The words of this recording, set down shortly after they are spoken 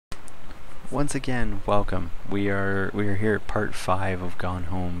Once again, welcome. We are here at part 5 of Gone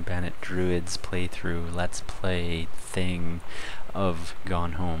Home, Bandit Druid's playthrough, let's play thing of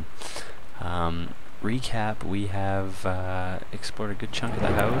Gone Home. Recap, we have explored a good chunk of the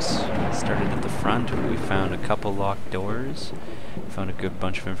house. Started at the front, we found a couple locked doors, found a good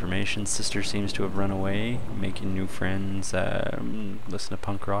bunch of information. Sister seems to have run away, making new friends, listen to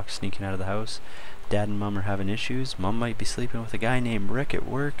punk rock, sneaking out of the house. Dad and Mum are having issues. Mum might be sleeping with a guy named Rick at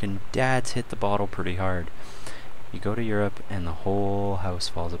work, and Dad's hit the bottle pretty hard. You go to Europe, and the whole house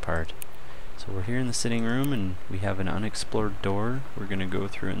falls apart. So we're here in the sitting room, and we have an unexplored door. We're gonna go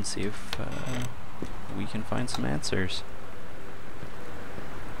through and see if we can find some answers.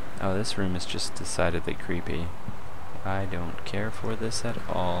 Oh, this room is just decidedly creepy. I don't care for this at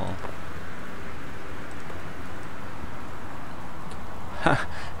all.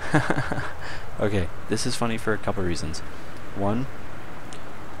 Okay, this is funny for a couple reasons. One,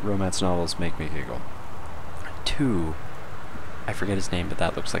 romance novels make me giggle. Two, I forget his name, but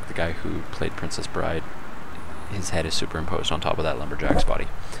that looks like the guy who played Princess Bride. His head is superimposed on top of that lumberjack's body,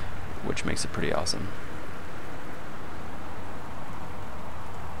 which makes it pretty awesome.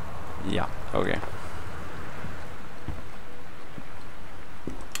 Yeah, okay.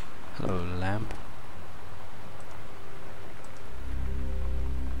 Hello, lamp.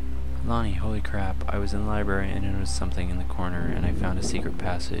 Lonnie, holy crap, I was in the library and I noticed something in the corner and I found a secret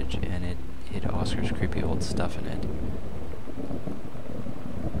passage and it hid Oscar's creepy old stuff in it.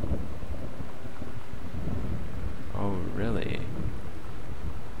 Oh, really?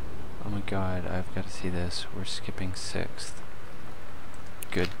 Oh my god, I've got to see this. We're skipping 6th.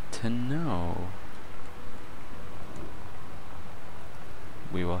 Good to know.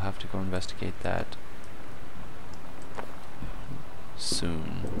 We will have to go investigate that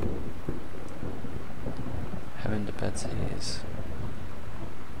soon. Heaven to Betsy's.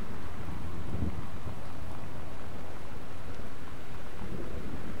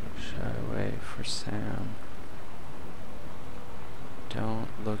 Shy away for Sam. Don't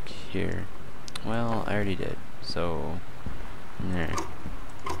look here. Well, I already did, so nah.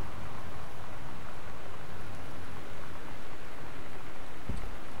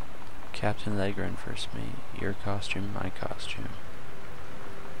 Captain Legren first mate. Your costume, my costume.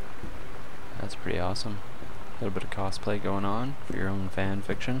 That's pretty awesome. A little bit of cosplay going on for your own fan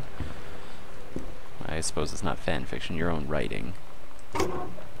fiction. I suppose it's not fan fiction, your own writing.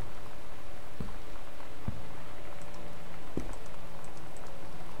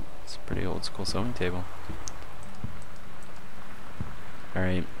 It's a pretty old school sewing table.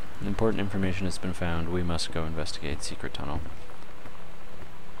 Alright, important information has been found. We must go investigate secret tunnel.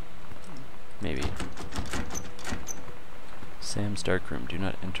 Maybe. Sam's dark room. Do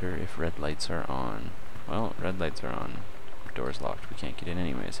not enter if red lights are on. Well, red lights are on. Door's locked. We can't get in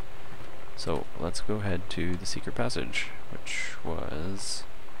anyways. So let's go ahead to the secret passage, which was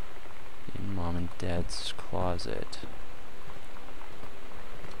in Mom and Dad's closet.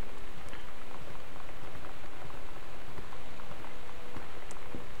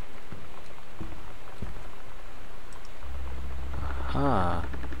 Aha.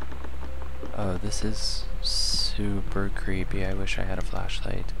 Oh, this is super creepy. I wish I had a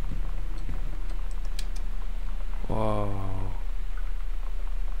flashlight. Whoa.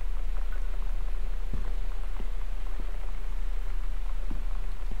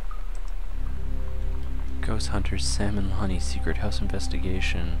 Ghost Hunters, Sam and Lonnie, secret house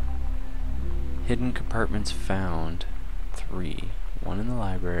investigation. Hidden compartments found. 3. One in the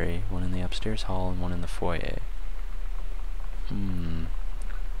library, one in the upstairs hall, and one in the foyer.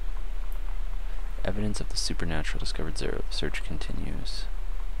 Evidence of the supernatural discovered 0. The search continues.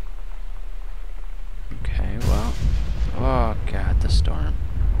 Okay, well. Oh god, the storm.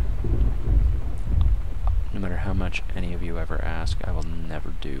 No matter how much any of you ever ask, I will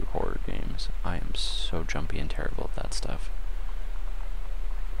never do horror games. I am so jumpy and terrible at that stuff.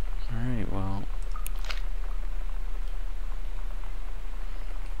 Alright, well.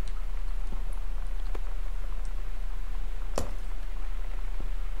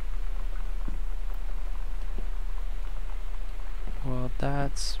 Well,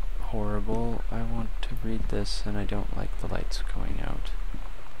 that's horrible. I want to read this and I don't like the lights going out.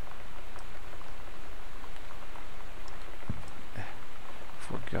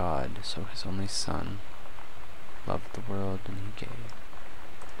 For God, so his only son loved the world and he gave.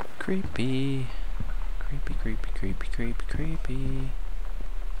 Creepy. Creepy, creepy, creepy, creepy, creepy.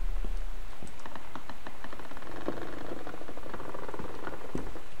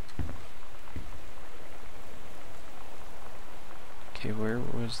 Okay, where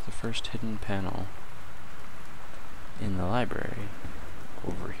was the first hidden panel? In the library.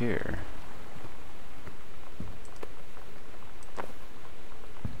 Over here.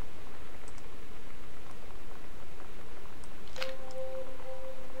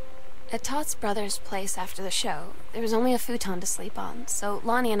 at Todd's brother's place after the show. There was only a futon to sleep on, so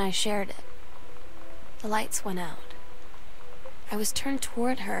Lonnie and I shared it. The lights went out. I was turned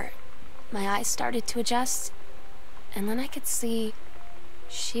toward her. My eyes started to adjust, and then I could see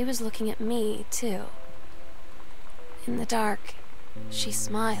she was looking at me, too. In the dark, she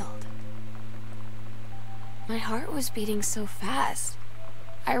smiled. My heart was beating so fast.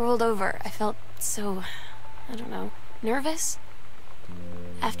 I rolled over. I felt so, I don't know, nervous.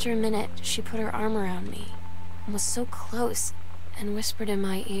 After a minute, she put her arm around me and was so close and whispered in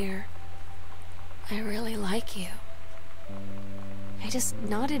my ear, "I really like you." I just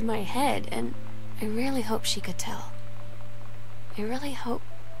nodded my head, and I really hope she could tell. I really hope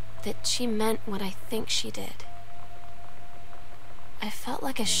that she meant what I think she did. I felt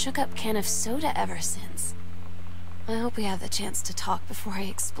like a shook-up can of soda ever since. I hope we have the chance to talk before I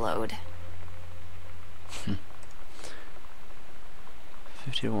explode.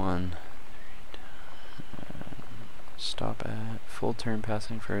 51. Stop at full turn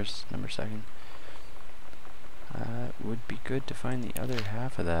passing first, number 2nd. Would be good to find the other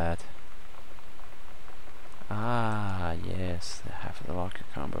half of that. Ah, yes, the half of the locker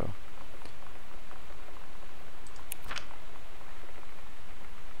combo.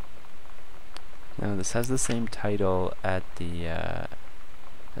 Now this has the same title at the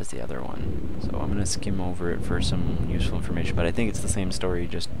as the other one, so I'm gonna skim over it for some useful information. But I think it's the same story,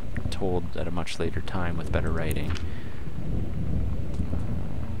 just told at a much later time with better writing.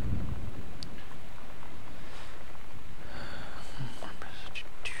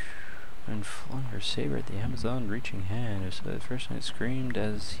 And flung her saber at the Amazon reaching hand. So the first knight screamed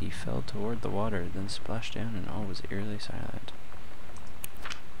as he fell toward the water, then splashed down, and all was eerily silent.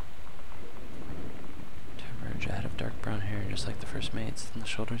 To emerge a head of dark brown hair, just like the first mate's, and the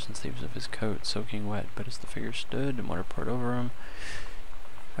shoulders and sleeves of his coat soaking wet. But as the figure stood and water poured over him,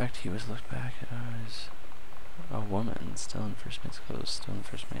 in fact, he was looked back at as a woman, still in first mate's clothes, still in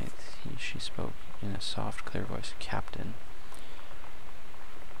first mate. She spoke in a soft, clear voice. "Captain."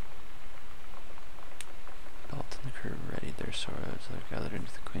 Belt and the crew readied their swords, looked gathered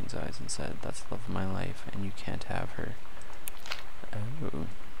into the queen's eyes, and said, "That's the love of my life, and you can't have her." Oh.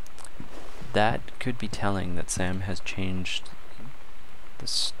 That could be telling that Sam has changed the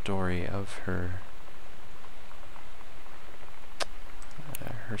story of her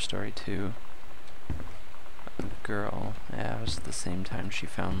story to a girl. Yeah, it was the same time she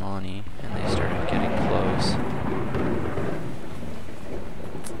found Lonnie, and they started getting close.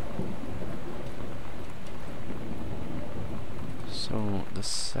 So the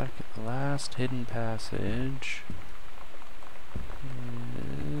last hidden passage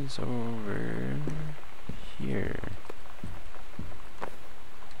is over here.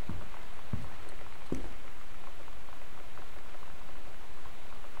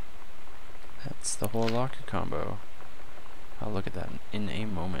 That's the whole locker combo. I'll look at that in a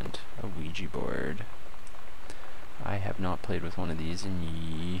moment. A Ouija board. I have not played with one of these in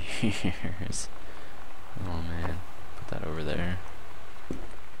years. Oh man, put that over there.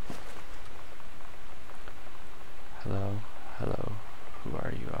 Hello, hello, who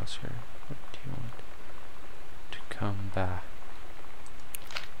are you, Oscar? What do you want? To come back.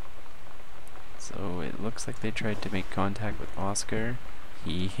 So it looks like they tried to make contact with Oscar.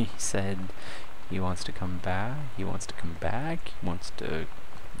 He said he wants to come back, he wants to come back, he wants to...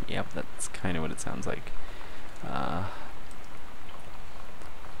 Yep, that's kind of what it sounds like.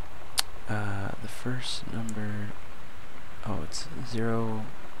 The first number... Oh, it's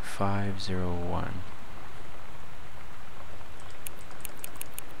 0501.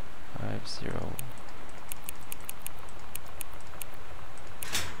 50.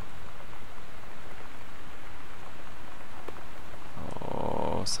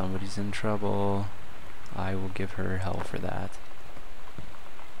 Oh, somebody's in trouble. I will give her hell for that.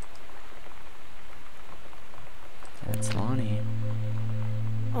 That's Lonnie.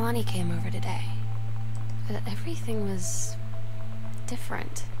 Lonnie came over today. Everything was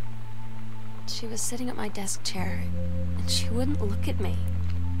different. She was sitting at my desk chair, and she wouldn't look at me.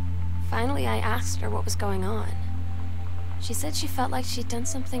 Finally, I asked her what was going on. She said she felt like she'd done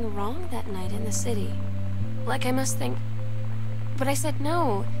something wrong that night in the city. Like I must think... But I said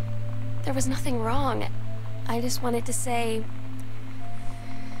no. There was nothing wrong. I just wanted to say...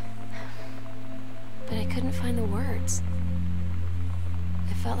 But I couldn't find the words.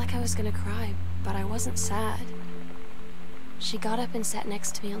 I felt like I was gonna cry, but I wasn't sad. She got up and sat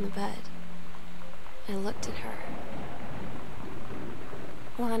next to me on the bed. I looked at her.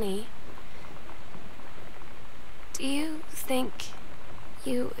 Lonnie, do you think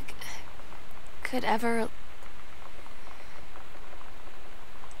you could ever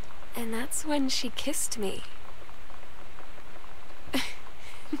And that's when she kissed me.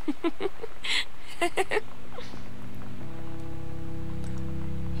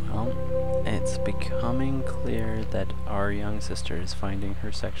 Well, it's becoming clear that our young sister is finding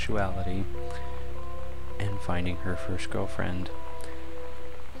her sexuality and finding her first girlfriend.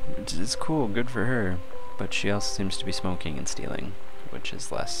 Which is cool, good for her. But she also seems to be smoking and stealing, which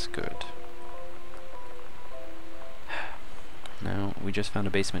is less good. Now, we just found a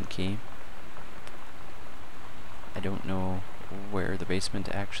basement key. I don't know where the basement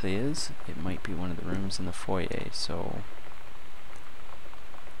actually is. It might be one of the rooms in the foyer, so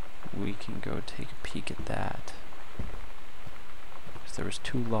we can go take a peek at that. There was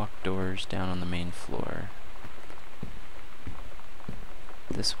 2 locked doors down on the main floor.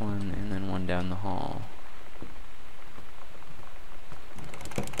 This one and then one down the hall.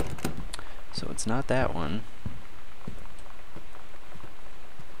 So it's not that one.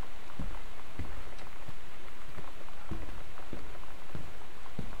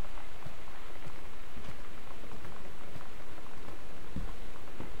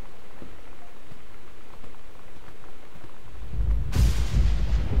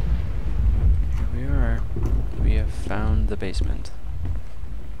 Found the basement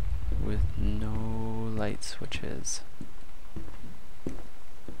with no light switches.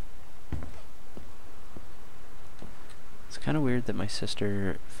 It's kind of weird that my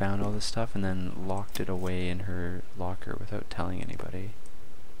sister found all this stuff and then locked it away in her locker without telling anybody.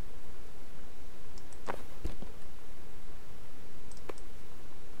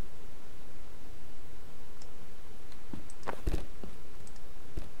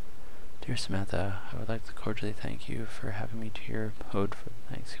 Dear Samantha, I would like to cordially thank you for having me to your abode for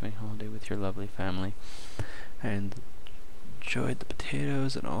the Thanksgiving holiday with your lovely family. And enjoyed the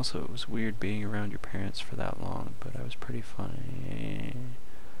potatoes, and also it was weird being around your parents for that long, but it was pretty funny.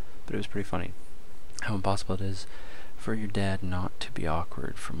 How impossible it is for your dad not to be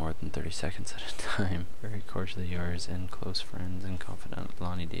awkward for more than 30 seconds at a time. Very cordially yours and close friends and confidant,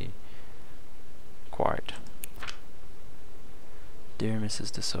 Lonnie D. Quiet. Dear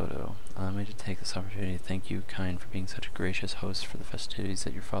Mrs. DeSoto, allow me to take this opportunity to thank you, kind, for being such a gracious host for the festivities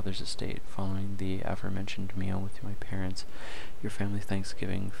at your father's estate. Following the aforementioned meal with my parents, your family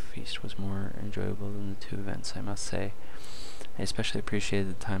Thanksgiving feast was more enjoyable than the 2 events, I must say. I especially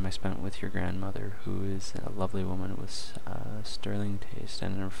appreciated the time I spent with your grandmother, who is a lovely woman with sterling taste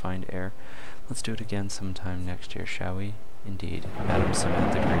and a refined air. Let's do it again sometime next year, shall we? Indeed, Madam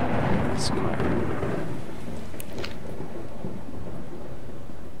Samantha Greenberg, Esquire.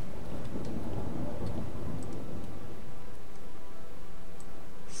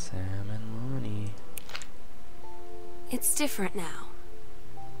 It's different now.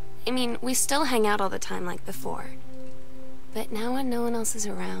 I mean, we still hang out all the time like before. But now when no one else is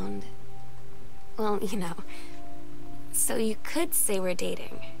around... Well, you know. So you could say we're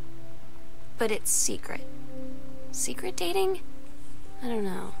dating. But it's secret. Secret dating? I don't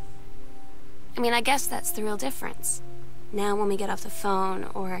know. I mean, I guess that's the real difference. Now when we get off the phone,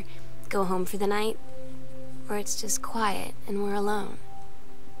 or go home for the night, or it's just quiet and we're alone,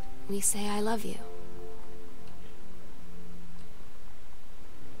 we say I love you.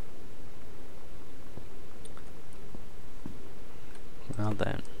 Well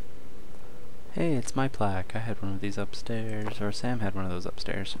then. Hey, it's my plaque. I had one of these upstairs, or Sam had one of those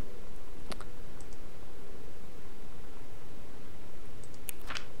upstairs.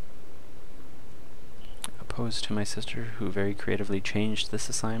 Opposed to my sister, who very creatively changed this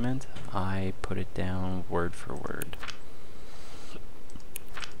assignment, I put it down word for word.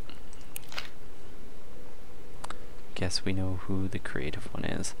 Guess we know who the creative one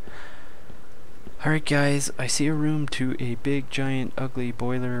is. Alright guys, I see a room to a big, giant, ugly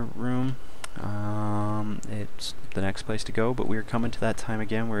boiler room. It's the next place to go, but we're coming to that time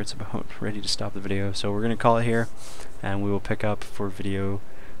again where it's about ready to stop the video. So we're going to call it here, and we will pick up for video,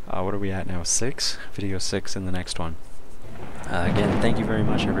 what are we at now, 6? Video 6 in the next one. Again, thank you very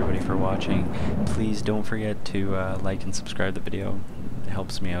much everybody for watching. Please don't forget to like and subscribe the video. It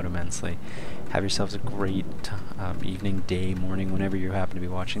helps me out immensely. Have yourselves a great evening, day, morning, whenever you happen to be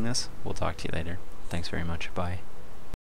watching this. We'll talk to you later. Thanks very much. Bye.